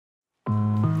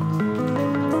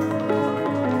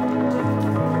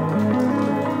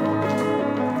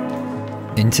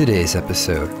In today's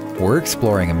episode, we're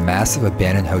exploring a massive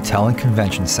abandoned hotel and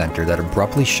convention center that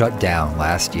abruptly shut down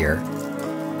last year.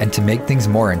 And to make things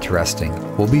more interesting,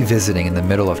 we'll be visiting in the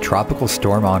middle of Tropical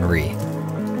Storm Henri.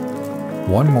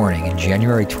 One morning in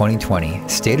January 2020,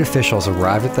 state officials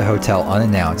arrived at the hotel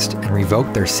unannounced and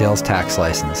revoked their sales tax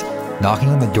license, knocking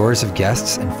on the doors of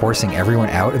guests and forcing everyone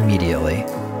out immediately.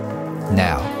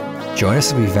 Now, join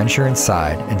us as we venture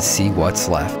inside and see what's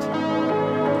left.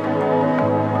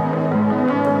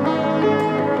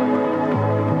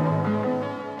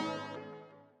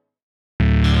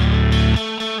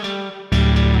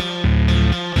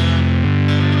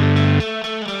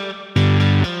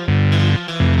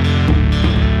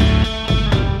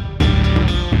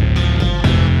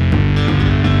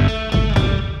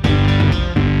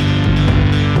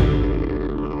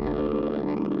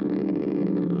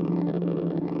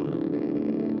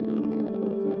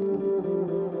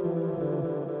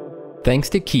 Thanks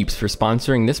to Keeps for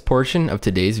sponsoring this portion of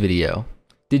today's video.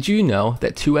 Did you know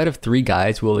that 2 out of 3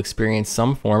 guys will experience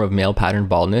some form of male pattern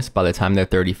baldness by the time they're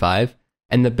 35?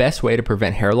 And the best way to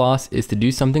prevent hair loss is to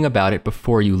do something about it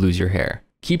before you lose your hair.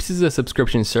 Keeps is a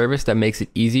subscription service that makes it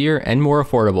easier and more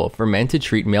affordable for men to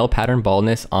treat male pattern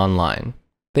baldness online.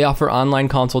 They offer online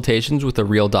consultations with a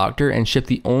real doctor and ship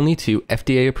the only 2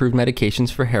 FDA-approved medications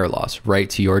for hair loss right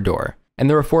to your door. And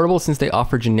they're affordable since they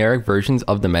offer generic versions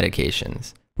of the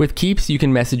medications. With Keeps, you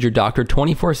can message your doctor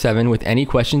 24/7 with any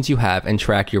questions you have and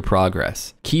track your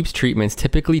progress. Keeps treatments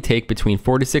typically take between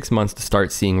 4 to 6 months to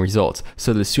start seeing results,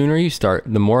 so the sooner you start,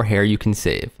 the more hair you can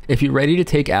save. If you're ready to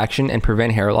take action and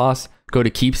prevent hair loss, go to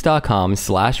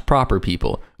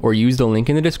keeps.com/properpeople or use the link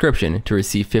in the description to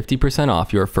receive 50%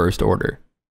 off your first order.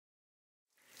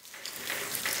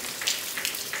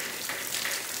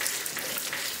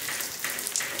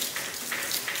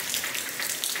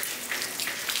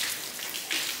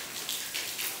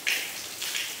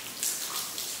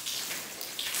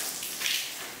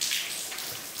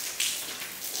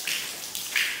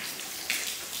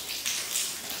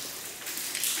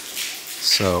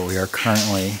 So we are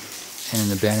currently in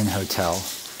an abandoned hotel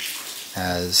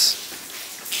as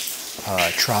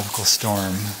Tropical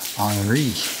Storm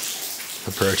Henri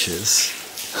approaches.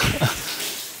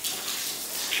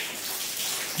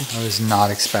 I was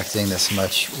not expecting this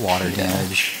much water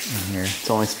damage in here. It's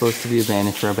only supposed to be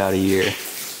abandoned for about a year.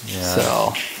 Yeah.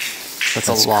 So that's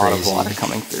a lot of water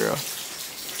coming through.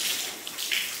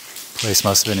 Place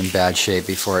must have been in bad shape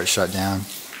before it shut down.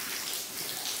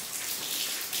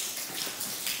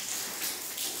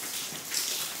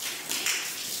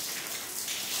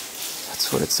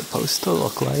 That's what it's supposed to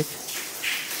look like.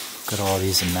 Look at all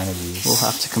these amenities. We'll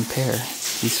have to compare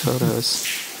these photos.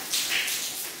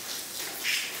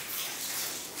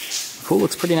 The pool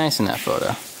looks pretty nice in that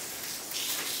photo.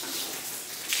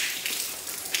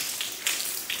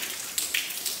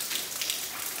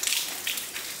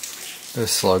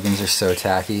 Those slogans are so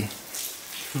tacky.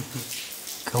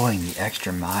 Going the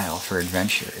extra mile for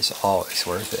adventure is always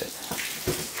worth it.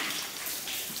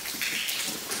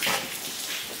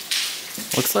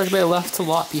 Looks like they left a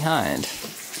lot behind.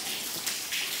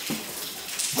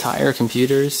 Entire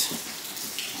computers.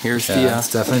 Here's it's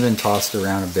definitely been tossed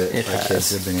around a bit. It has.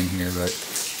 Kids have been in here, but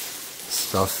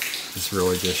stuff is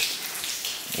really just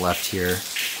left here.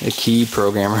 A key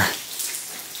programmer.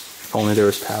 If only there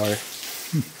was power.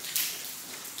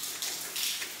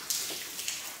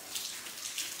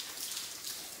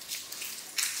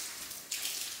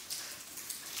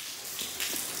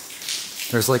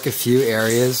 There's like a few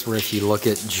areas where if you look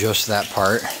at just that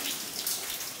part,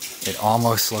 it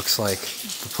almost looks like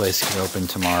the place could open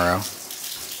tomorrow.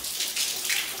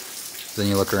 Then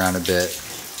you look around a bit,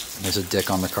 and there's a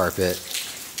dick on the carpet,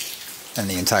 and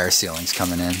the entire ceiling's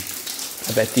coming in.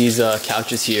 I bet these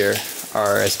couches here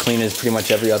are as clean as pretty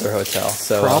much every other hotel.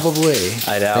 So probably.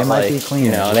 I doubt they might be cleaner.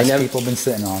 You know, Less people have been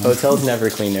sitting on them. Hotels never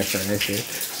clean their furniture.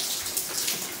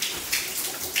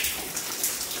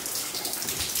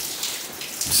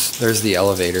 There's the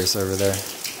elevators over there.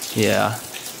 Yeah.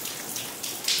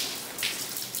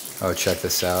 Oh, check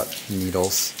this out.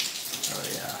 Needles. Oh,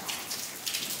 yeah.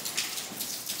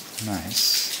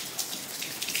 Nice.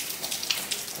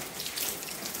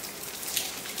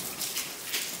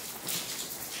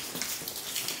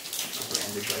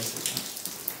 Branded bicycle.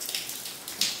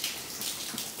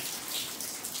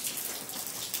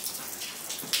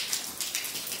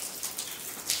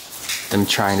 Them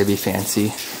trying to be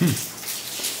fancy.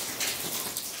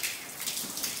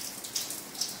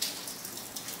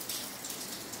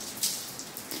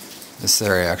 This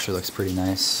area actually looks pretty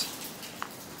nice.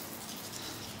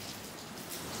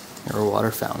 There were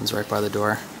water fountains right by the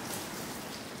door.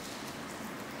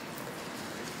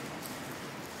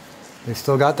 They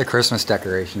still got the Christmas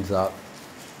decorations up.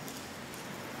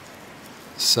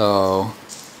 So,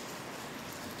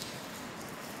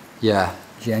 yeah,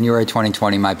 January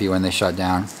 2020 might be when they shut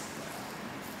down.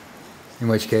 In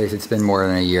which case, it's been more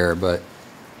than a year, but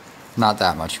not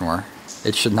that much more.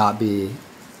 It should not be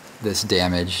this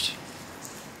damaged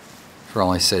for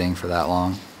only sitting for that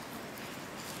long.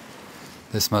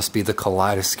 This must be the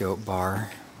Kaleidoscope bar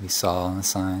we saw on the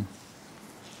sign.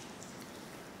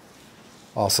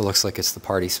 Also looks like it's the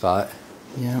party spot.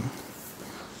 Yeah.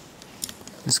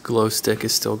 This glow stick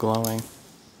is still glowing.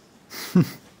 There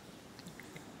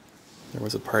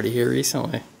was a party here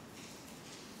recently.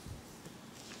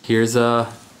 Here's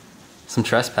some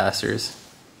trespassers.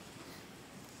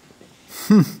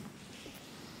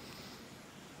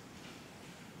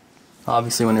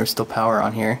 Obviously when there's still power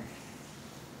on here.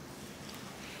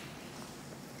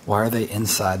 Why are they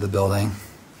inside the building?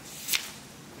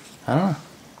 I don't know.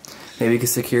 Maybe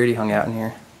because security hung out in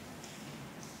here.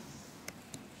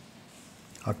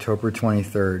 October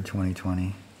 23rd,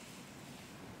 2020.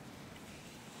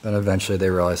 Then eventually they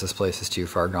realized this place is too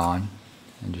far gone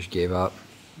and just gave up.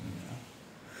 Yeah.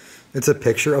 It's a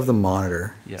picture of the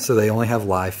monitor. Yeah. So they only have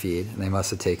live feed, and they must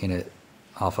have taken it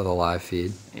off of the live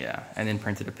feed. Yeah, and then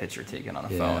printed a picture taken on a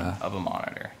phone of a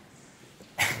monitor.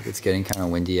 It's getting kind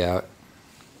of windy out.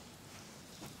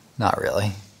 Not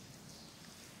really.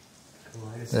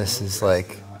 This is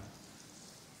like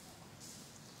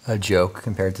a joke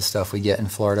compared to stuff we get in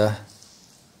Florida.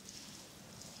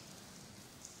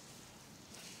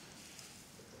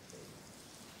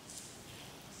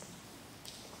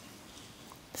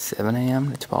 $7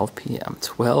 a.m. to 12 p.m.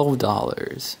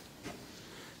 $12.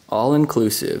 All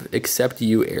inclusive, except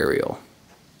you, Ariel.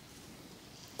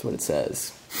 That's what it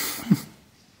says.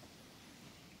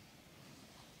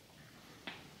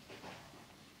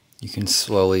 You can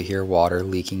slowly hear water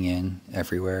leaking in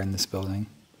everywhere in this building.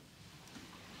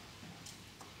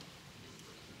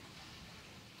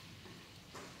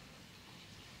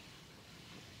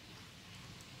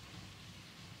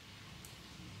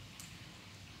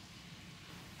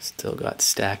 Still got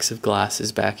stacks of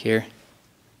glasses back here.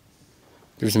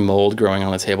 There's mold growing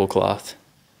on the tablecloth.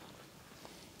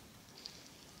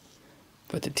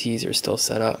 But the teas are still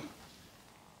set up.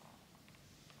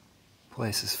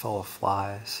 Place is full of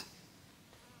flies.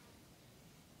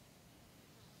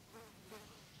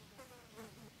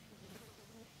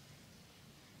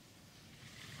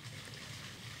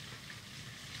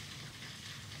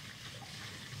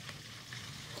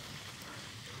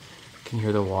 You can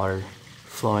hear the water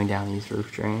flowing down these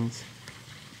roof drains.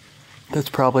 That's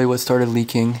probably what started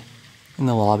leaking in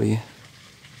the lobby.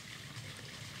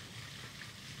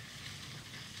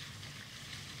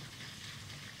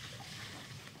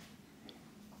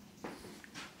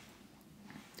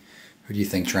 Who do you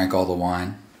think drank all the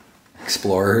wine?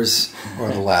 Explorers or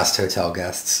the last hotel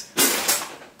guests?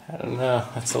 I don't know.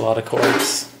 That's a lot of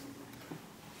corks.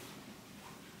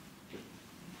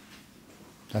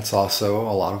 That's also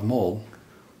a lot of mold.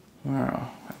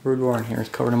 Wow. Every door in here is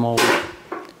covered in mold.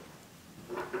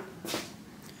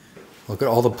 Look at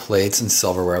all the plates and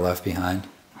silverware left behind.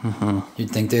 Mm-hmm. You'd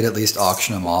think they'd at least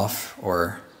auction them off,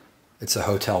 or it's a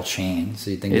hotel chain,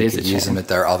 so you'd think they could use them at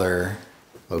their other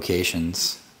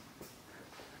locations.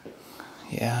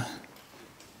 Yeah.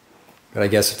 But I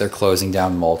guess if they're closing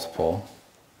down multiple,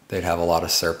 they'd have a lot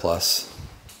of surplus.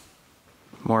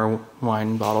 More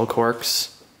wine bottle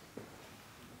corks.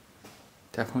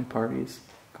 Definitely parties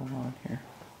going on here.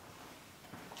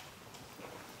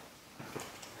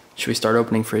 Should we start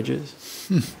opening fridges?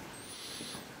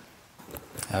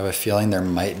 I have a feeling there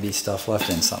might be stuff left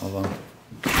in some of them.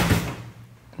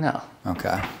 No.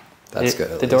 Okay. That's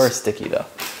good. The door is sticky though.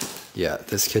 Yeah,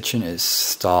 this kitchen is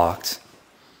stocked.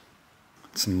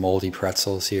 Some moldy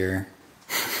pretzels here.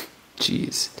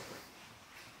 Jeez.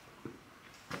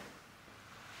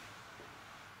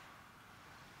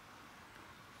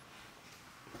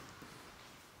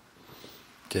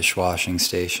 Dishwashing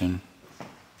station.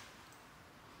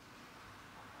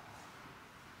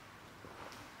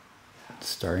 It's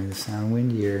starting to sound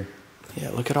windier. Yeah,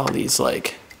 look at all these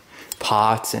like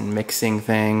pots and mixing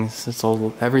things. It's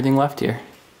all everything left here.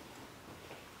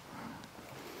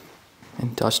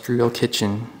 Industrial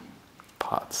kitchen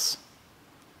pots.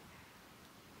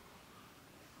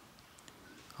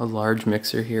 A large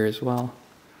mixer here as well.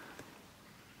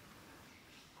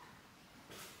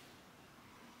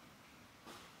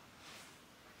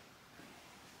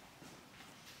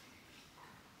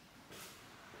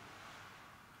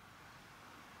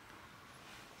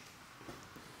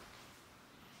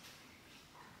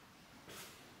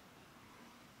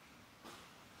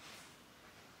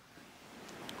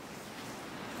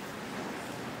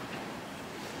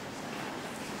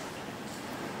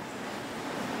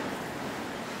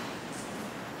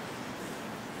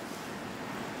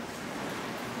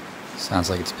 Sounds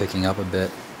like it's picking up a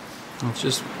bit. It's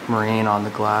just rain on the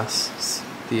glass,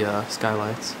 the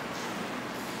skylights.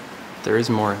 There is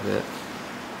more of it.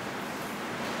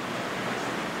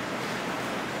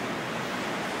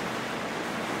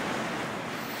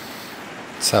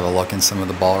 Let's have a look in some of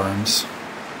the ballrooms.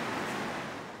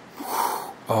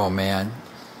 Oh man,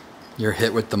 you're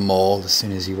hit with the mold as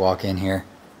soon as you walk in here.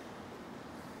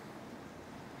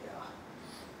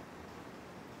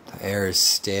 The air is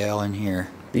stale in here.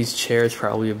 These chairs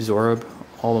probably absorb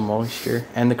all the moisture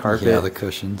and the carpet. Yeah, the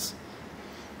cushions.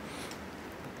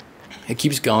 It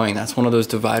keeps going. That's one of those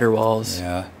divider walls.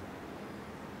 Yeah.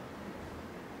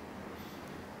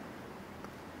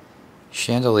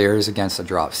 Chandeliers against a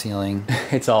drop ceiling.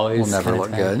 It's always will never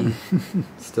look tacky. good.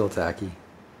 Still tacky.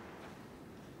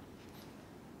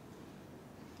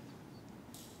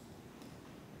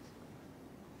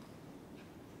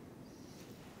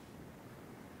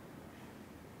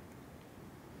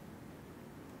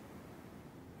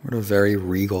 What a very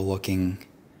regal looking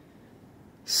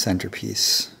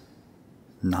centerpiece.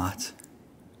 Not.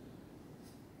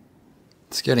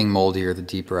 It's getting moldier the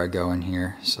deeper I go in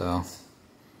here, so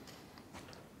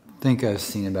I think I've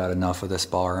seen about enough of this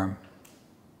ballroom.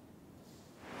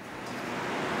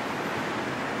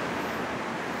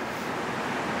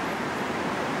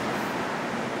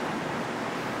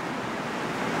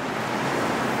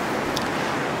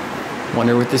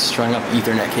 Wonder what this strung up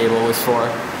Ethernet cable was for.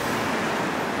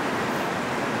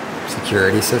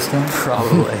 Security system?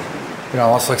 Probably. It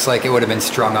almost looks like it would have been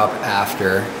strung up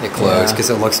after it closed because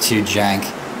it looks too jank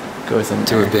Goes in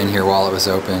to there. have been here while it was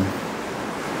open.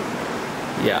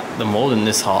 Yeah, the mold in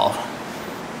this hall.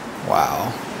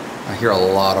 Wow. I hear a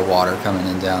lot of water coming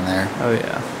in down there. Oh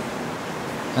yeah.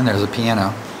 And there's a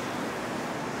piano.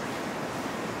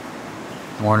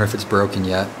 I wonder if it's broken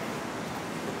yet.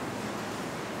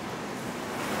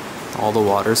 All the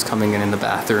water's coming in the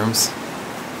bathrooms.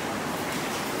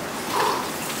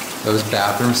 Those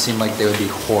bathrooms seem like they would be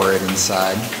horrid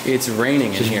inside. It's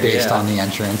raining in Just here, based yeah. on the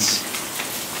entrance.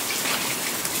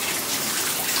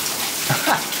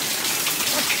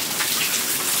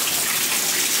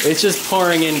 It's just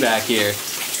pouring in back here.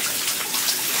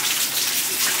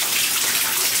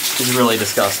 It's really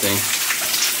disgusting.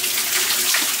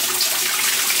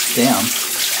 Damn.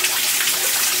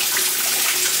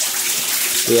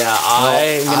 Yeah,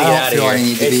 I'm gonna I get don't out of feel here. I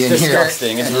need to It's be in here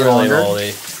disgusting. It's any really longer.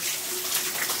 moldy.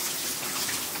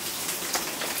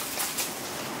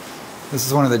 This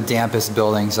is one of the dampest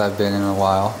buildings I've been in a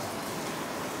while.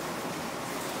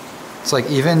 It's like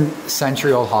even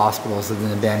century-old hospitals that have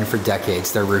been abandoned for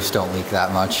decades, their roofs don't leak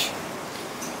that much.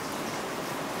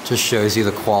 Just shows you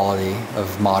the quality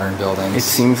of modern buildings. It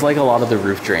seems like a lot of the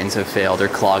roof drains have failed or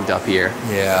clogged up here.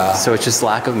 Yeah. So it's just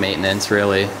lack of maintenance,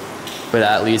 really. But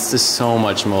that leads to so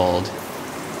much mold.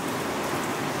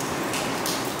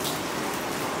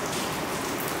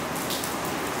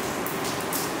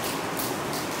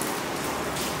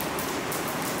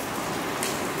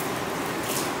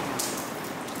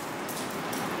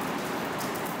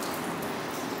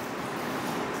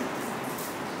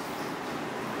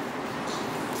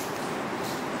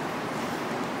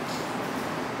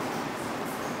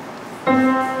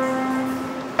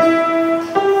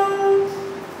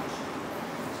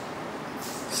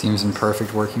 Seems in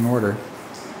perfect working order.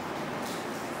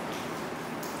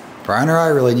 Brian or I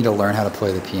really need to learn how to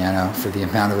play the piano for the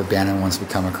amount of abandoned ones we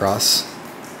come across.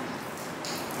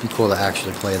 It'd be cool to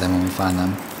actually play them when we find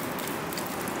them.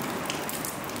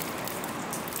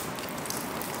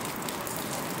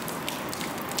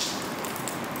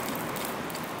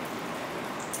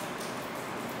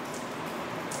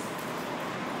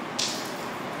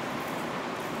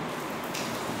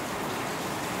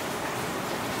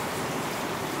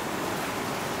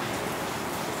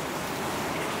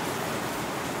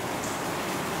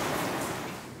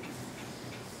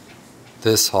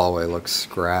 This hallway looks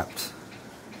scrapped.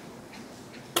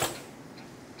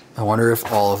 I wonder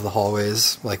if all of the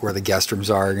hallways, like where the guest rooms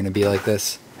are going to be like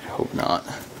this. I hope not.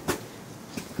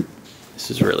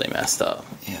 This is really messed up.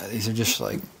 Yeah, these are just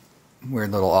like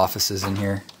weird little offices in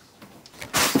here.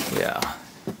 Yeah.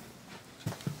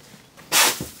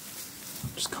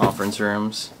 Just conference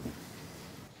rooms.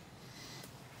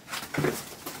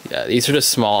 Yeah, these are just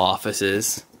small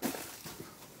offices.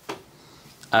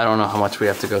 I don't know how much we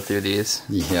have to go through these.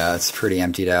 Yeah, it's pretty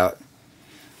emptied out.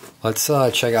 Let's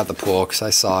check out the pool because I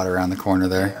saw it around the corner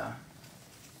there. Yeah.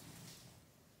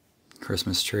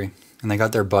 Christmas tree. And they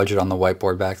got their budget on the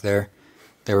whiteboard back there.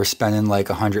 They were spending like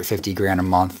 150 grand a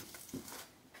month.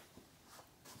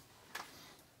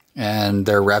 And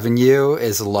their revenue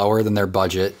is lower than their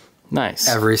budget Nice.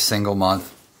 every single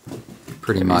month.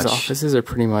 Pretty much. These offices are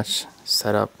pretty much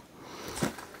set up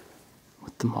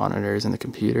with the monitors and the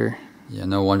computer. Yeah,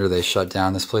 no wonder they shut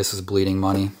down. This place was bleeding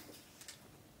money.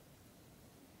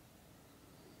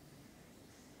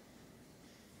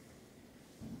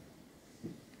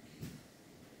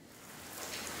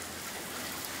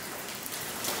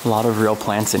 A lot of real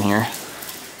plants in here.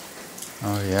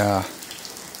 Oh yeah.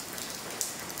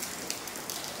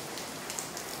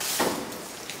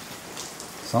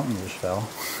 Something just fell.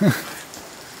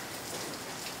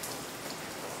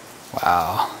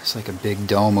 Wow, it's like a big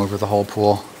dome over the whole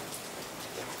pool.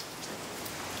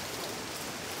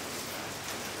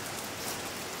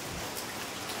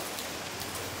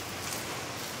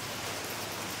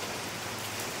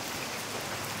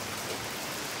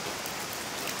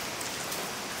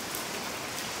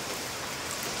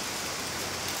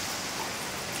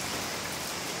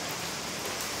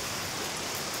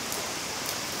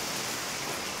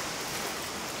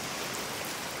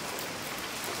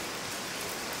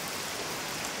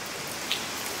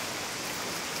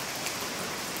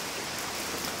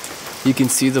 You can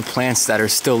see the plants that are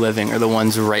still living are the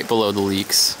ones right below the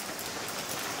leaks.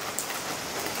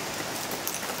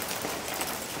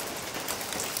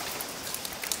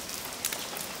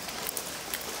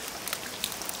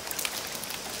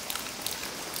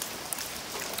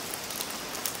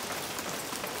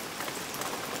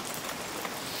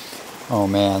 Oh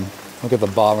man, look at the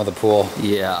bottom of the pool.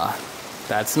 Yeah,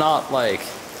 that's not like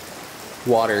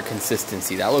water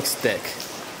consistency. That looks thick.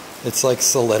 It's like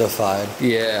solidified.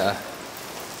 Yeah.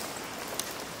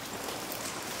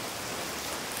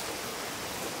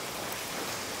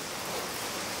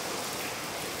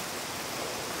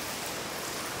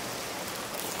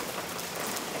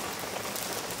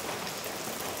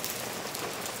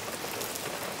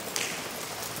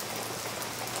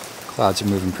 Clouds are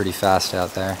moving pretty fast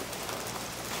out there.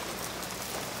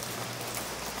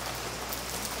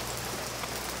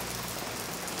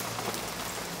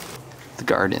 The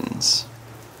gardens.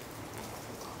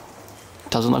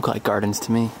 Doesn't look like gardens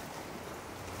to me.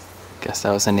 Guess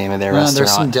that was the name of their restaurant.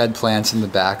 There's some dead plants in the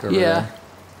back over there.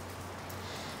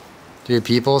 Dude,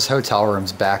 people's hotel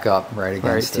rooms back up right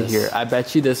against right to here. I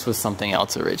bet you this was something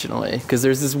else originally, because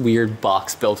there's this weird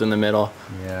box built in the middle.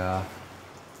 Yeah.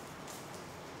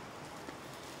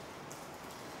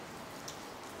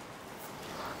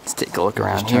 Let's take a look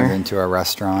around Just here. turned into a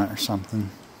restaurant or something.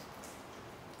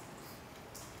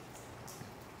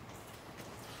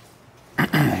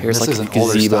 Here's This like is a an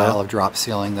older gazebo. style of drop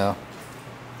ceiling though.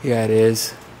 Yeah, it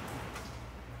is.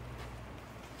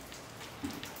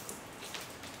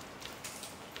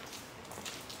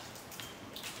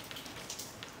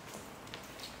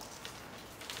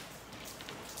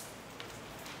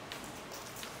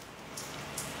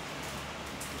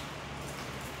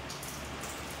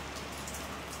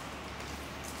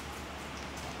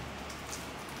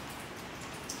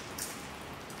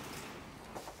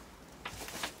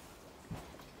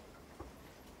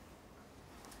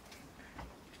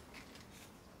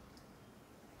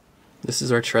 This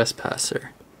is our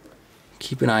trespasser.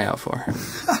 Keep an eye out for him.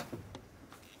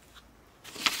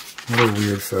 What a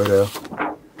weird photo.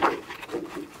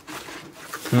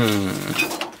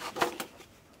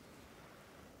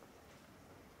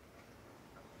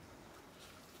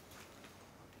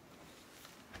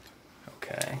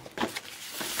 Okay.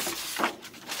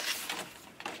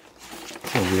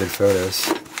 What weird photos.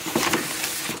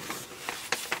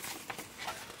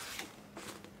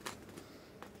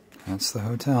 That's the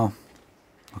hotel.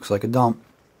 Looks like a dump.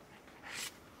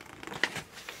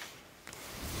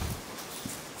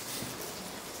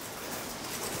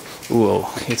 Ooh,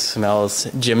 it smells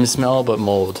gym smell, but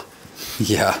mold.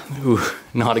 Yeah. Ooh,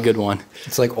 not a good one.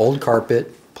 It's like old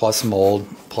carpet plus mold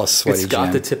plus sweaty It's got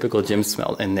gym. the typical gym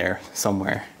smell in there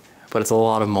somewhere, but it's a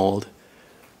lot of mold.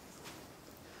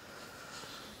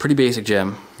 Pretty basic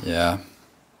gym. Yeah.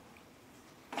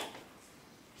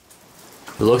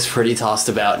 It looks pretty tossed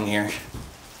about in here.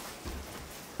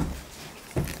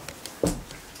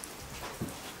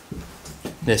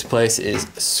 This place is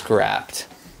scrapped.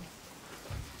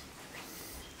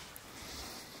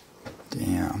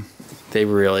 Damn. They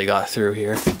really got through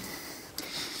here.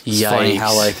 It's funny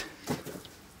how like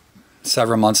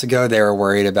several months ago they were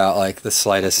worried about like the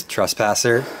slightest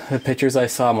trespasser. The pictures I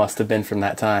saw must have been from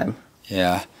that time.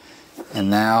 Yeah. And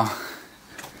now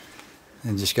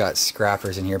they just got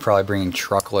scrappers in here, probably bringing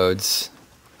truckloads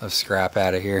of scrap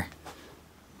out of here.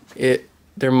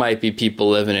 There might be people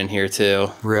living in here too.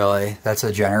 Really? That's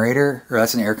a generator? Or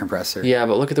that's an air compressor? Yeah,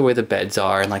 but look at the way the beds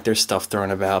are and like there's stuff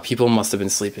thrown about. People must have been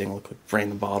sleeping. Look like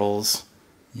random bottles.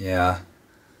 Yeah.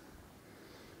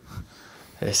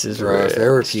 This is Bro, if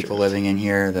there were strange. people living in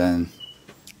here, then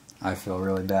I feel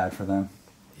really bad for them.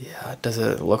 Yeah, does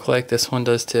it look like this one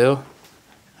does too?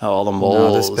 Oh, all the mold.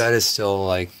 No, this bed is still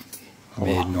like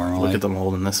made normally. Look at the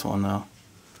mold in this one though.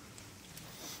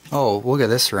 Oh, look at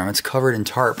this room. It's covered in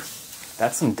tarp.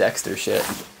 That's some Dexter shit.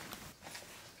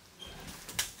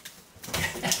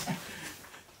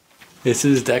 This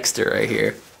is Dexter right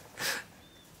here.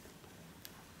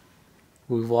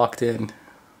 We walked in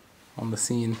on the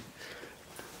scene.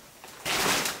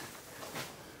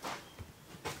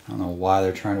 I don't know why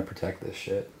they're trying to protect this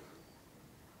shit.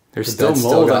 There's still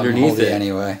mold underneath it.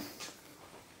 Anyway.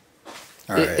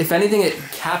 All right. If anything, it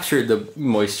captured the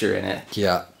moisture in it.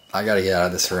 Yeah, I gotta get out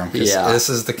of this room. Yeah. This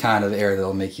is the kind of air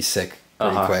that'll make you sick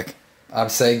pretty quick. I'd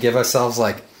say give ourselves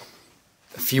like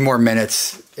a few more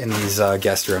minutes in these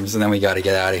guest rooms, and then we gotta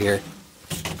get out of here.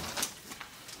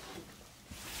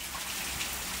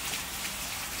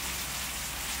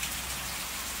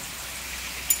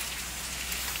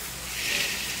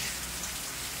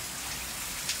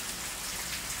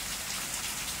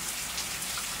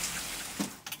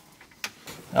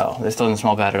 Oh, this doesn't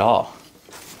smell bad at all.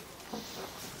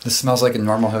 This smells like a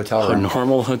normal hotel room. A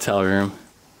normal hotel room.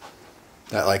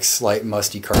 That like slight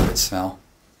musty carpet smell.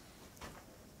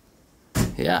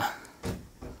 Yeah.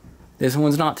 This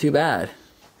one's not too bad.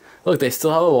 Look, they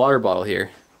still have a water bottle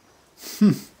here.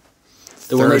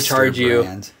 The one they charge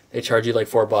you, they charge you like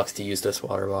 $4 to use this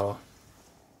water bottle.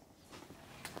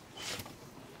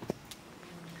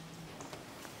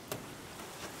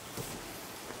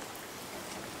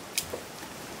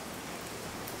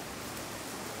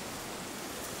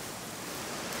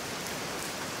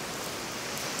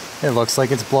 It looks like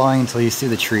it's blowing until you see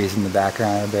the trees in the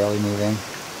background are barely moving.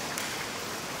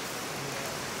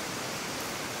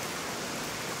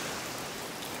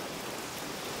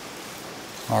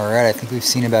 Alright, I think we've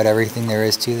seen about everything there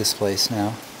is to this place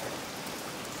now.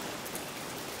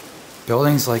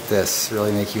 Buildings like this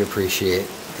really make you appreciate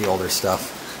the older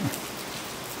stuff.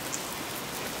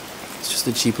 It's just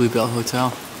a cheaply built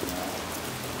hotel.